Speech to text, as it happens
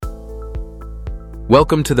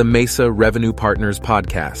Welcome to the Mesa Revenue Partners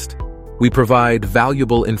podcast. We provide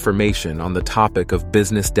valuable information on the topic of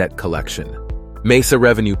business debt collection. Mesa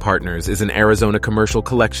Revenue Partners is an Arizona commercial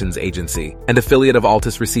collections agency and affiliate of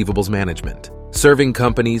Altus Receivables Management, serving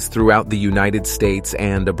companies throughout the United States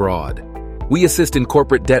and abroad. We assist in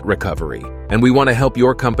corporate debt recovery, and we want to help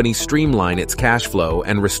your company streamline its cash flow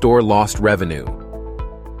and restore lost revenue.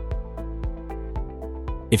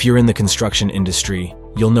 If you're in the construction industry,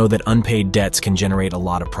 you'll know that unpaid debts can generate a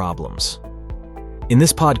lot of problems. In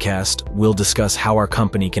this podcast, we'll discuss how our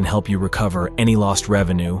company can help you recover any lost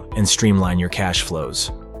revenue and streamline your cash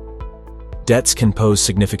flows. Debts can pose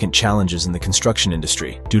significant challenges in the construction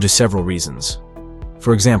industry due to several reasons.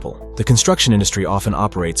 For example, the construction industry often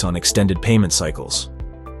operates on extended payment cycles.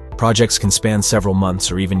 Projects can span several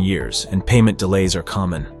months or even years, and payment delays are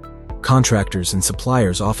common. Contractors and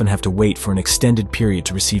suppliers often have to wait for an extended period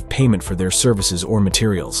to receive payment for their services or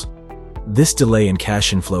materials. This delay in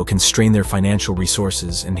cash inflow can strain their financial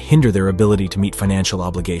resources and hinder their ability to meet financial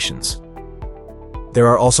obligations. There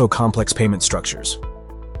are also complex payment structures.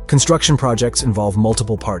 Construction projects involve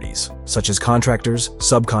multiple parties, such as contractors,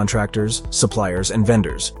 subcontractors, suppliers, and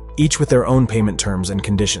vendors, each with their own payment terms and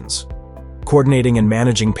conditions. Coordinating and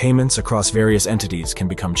managing payments across various entities can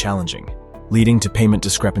become challenging, leading to payment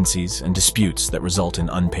discrepancies and disputes that result in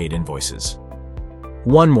unpaid invoices.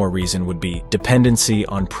 One more reason would be dependency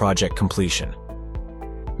on project completion.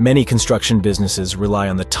 Many construction businesses rely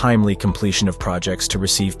on the timely completion of projects to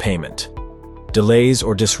receive payment. Delays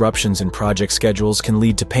or disruptions in project schedules can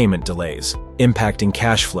lead to payment delays, impacting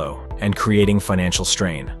cash flow and creating financial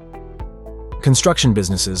strain. Construction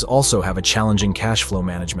businesses also have a challenging cash flow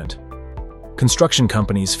management. Construction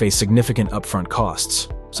companies face significant upfront costs,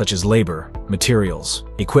 such as labor, materials,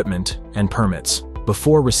 equipment, and permits,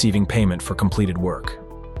 before receiving payment for completed work.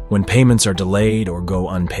 When payments are delayed or go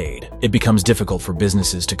unpaid, it becomes difficult for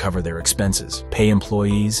businesses to cover their expenses, pay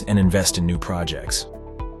employees, and invest in new projects.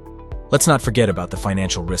 Let's not forget about the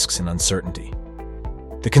financial risks and uncertainty.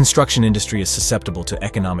 The construction industry is susceptible to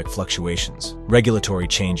economic fluctuations, regulatory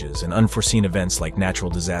changes, and unforeseen events like natural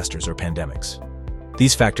disasters or pandemics.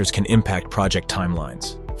 These factors can impact project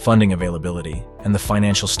timelines, funding availability, and the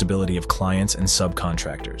financial stability of clients and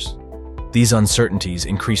subcontractors. These uncertainties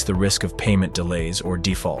increase the risk of payment delays or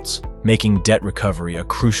defaults, making debt recovery a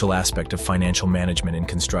crucial aspect of financial management in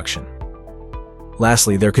construction.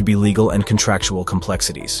 Lastly, there could be legal and contractual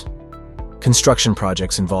complexities. Construction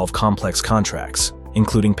projects involve complex contracts,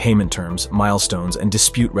 including payment terms, milestones, and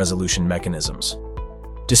dispute resolution mechanisms.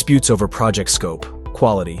 Disputes over project scope,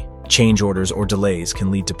 quality, change orders, or delays can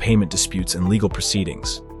lead to payment disputes and legal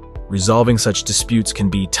proceedings. Resolving such disputes can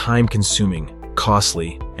be time-consuming,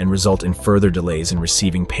 costly, and result in further delays in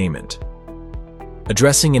receiving payment.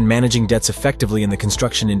 Addressing and managing debts effectively in the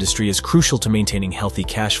construction industry is crucial to maintaining healthy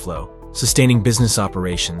cash flow, sustaining business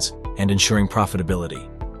operations, and ensuring profitability.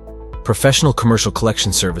 Professional commercial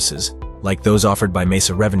collection services, like those offered by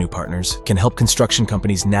Mesa Revenue Partners, can help construction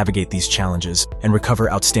companies navigate these challenges and recover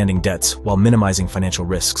outstanding debts while minimizing financial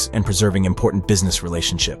risks and preserving important business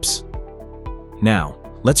relationships. Now,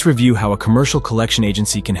 let's review how a commercial collection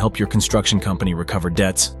agency can help your construction company recover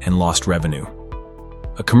debts and lost revenue.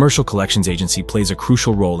 A commercial collections agency plays a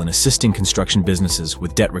crucial role in assisting construction businesses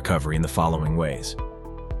with debt recovery in the following ways.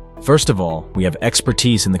 First of all, we have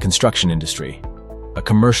expertise in the construction industry. A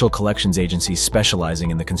commercial collections agency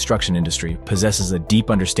specializing in the construction industry possesses a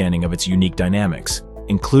deep understanding of its unique dynamics,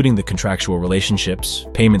 including the contractual relationships,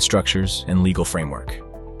 payment structures, and legal framework.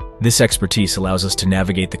 This expertise allows us to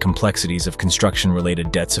navigate the complexities of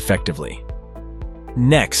construction-related debts effectively.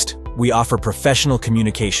 Next, we offer professional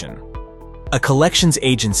communication. A collections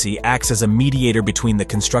agency acts as a mediator between the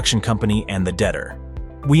construction company and the debtor.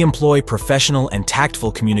 We employ professional and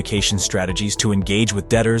tactful communication strategies to engage with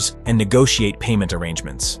debtors and negotiate payment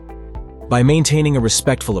arrangements. By maintaining a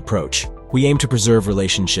respectful approach, we aim to preserve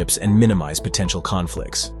relationships and minimize potential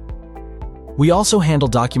conflicts. We also handle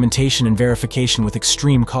documentation and verification with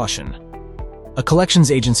extreme caution. A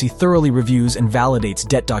collections agency thoroughly reviews and validates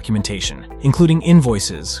debt documentation, including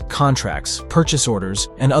invoices, contracts, purchase orders,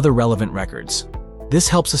 and other relevant records. This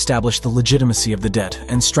helps establish the legitimacy of the debt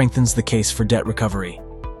and strengthens the case for debt recovery.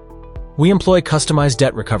 We employ customized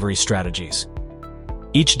debt recovery strategies.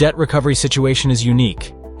 Each debt recovery situation is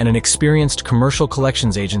unique, and an experienced commercial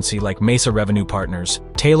collections agency like Mesa Revenue Partners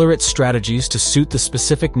tailor its strategies to suit the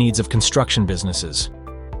specific needs of construction businesses.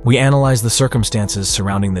 We analyze the circumstances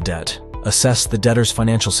surrounding the debt, assess the debtor's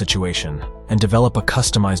financial situation, and develop a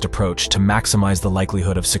customized approach to maximize the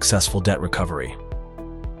likelihood of successful debt recovery.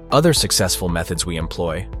 Other successful methods we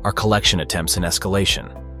employ are collection attempts and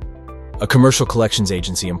escalation. A commercial collections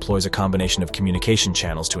agency employs a combination of communication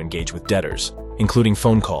channels to engage with debtors, including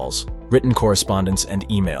phone calls, written correspondence, and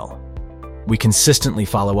email. We consistently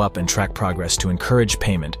follow up and track progress to encourage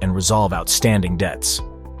payment and resolve outstanding debts.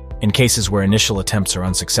 In cases where initial attempts are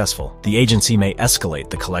unsuccessful, the agency may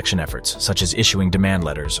escalate the collection efforts, such as issuing demand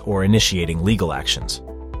letters or initiating legal actions.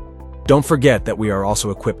 Don't forget that we are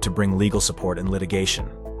also equipped to bring legal support in litigation.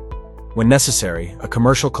 When necessary, a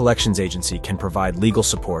commercial collections agency can provide legal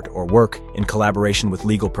support or work in collaboration with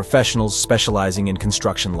legal professionals specializing in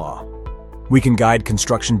construction law. We can guide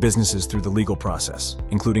construction businesses through the legal process,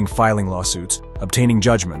 including filing lawsuits, obtaining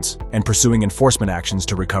judgments, and pursuing enforcement actions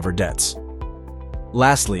to recover debts.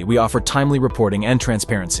 Lastly, we offer timely reporting and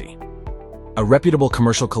transparency. A reputable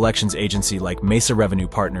commercial collections agency like Mesa Revenue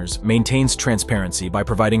Partners maintains transparency by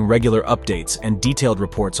providing regular updates and detailed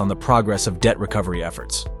reports on the progress of debt recovery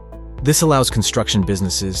efforts. This allows construction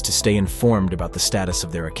businesses to stay informed about the status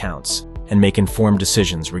of their accounts and make informed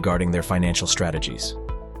decisions regarding their financial strategies.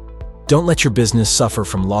 Don't let your business suffer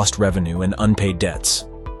from lost revenue and unpaid debts.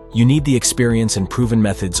 You need the experience and proven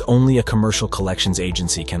methods only a commercial collections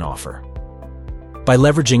agency can offer. By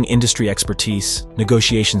leveraging industry expertise,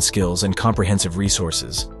 negotiation skills, and comprehensive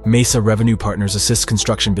resources, Mesa Revenue Partners assists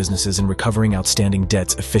construction businesses in recovering outstanding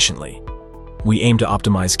debts efficiently. We aim to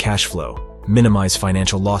optimize cash flow, minimize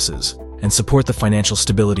financial losses, and support the financial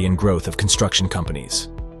stability and growth of construction companies.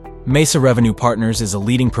 Mesa Revenue Partners is a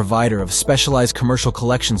leading provider of specialized commercial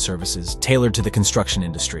collection services tailored to the construction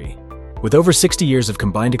industry. With over 60 years of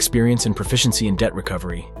combined experience and proficiency in debt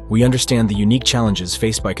recovery, we understand the unique challenges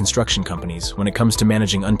faced by construction companies when it comes to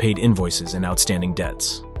managing unpaid invoices and outstanding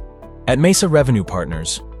debts. At Mesa Revenue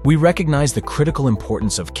Partners, we recognize the critical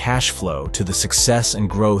importance of cash flow to the success and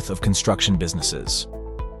growth of construction businesses.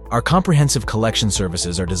 Our comprehensive collection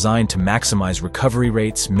services are designed to maximize recovery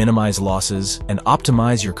rates, minimize losses, and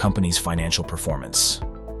optimize your company's financial performance.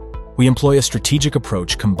 We employ a strategic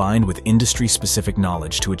approach combined with industry-specific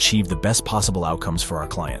knowledge to achieve the best possible outcomes for our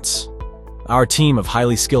clients. Our team of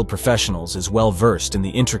highly skilled professionals is well-versed in the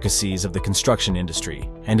intricacies of the construction industry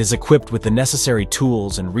and is equipped with the necessary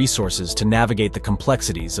tools and resources to navigate the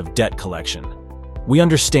complexities of debt collection. We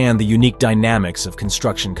understand the unique dynamics of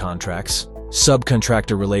construction contracts,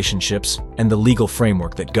 subcontractor relationships, and the legal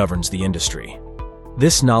framework that governs the industry.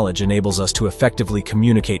 This knowledge enables us to effectively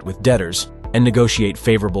communicate with debtors and negotiate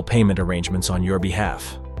favorable payment arrangements on your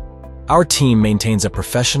behalf. Our team maintains a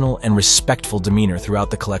professional and respectful demeanor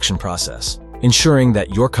throughout the collection process, ensuring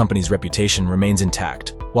that your company's reputation remains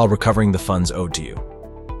intact while recovering the funds owed to you.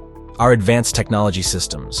 Our advanced technology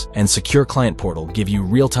systems and secure client portal give you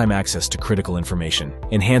real-time access to critical information,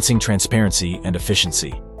 enhancing transparency and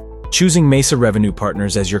efficiency. Choosing Mesa Revenue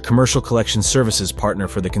Partners as your commercial collection services partner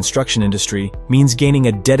for the construction industry means gaining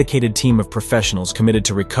a dedicated team of professionals committed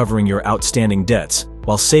to recovering your outstanding debts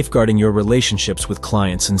while safeguarding your relationships with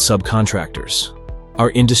clients and subcontractors.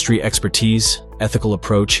 Our industry expertise, ethical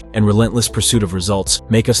approach, and relentless pursuit of results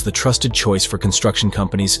make us the trusted choice for construction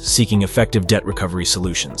companies seeking effective debt recovery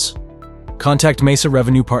solutions. Contact Mesa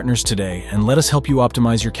Revenue Partners today and let us help you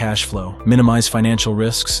optimize your cash flow, minimize financial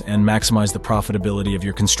risks, and maximize the profitability of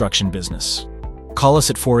your construction business. Call us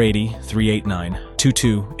at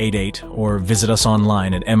 480-389-2288 or visit us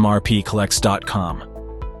online at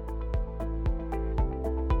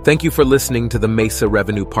mrpcollects.com. Thank you for listening to the Mesa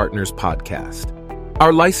Revenue Partners podcast.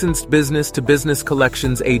 Our licensed business-to-business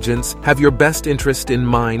collections agents have your best interest in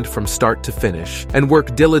mind from start to finish and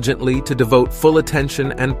work diligently to devote full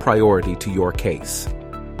attention and priority to your case.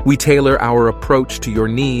 We tailor our approach to your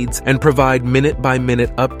needs and provide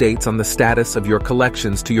minute-by-minute updates on the status of your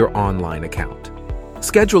collections to your online account.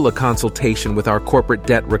 Schedule a consultation with our corporate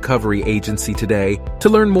debt recovery agency today to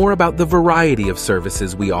learn more about the variety of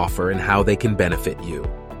services we offer and how they can benefit you.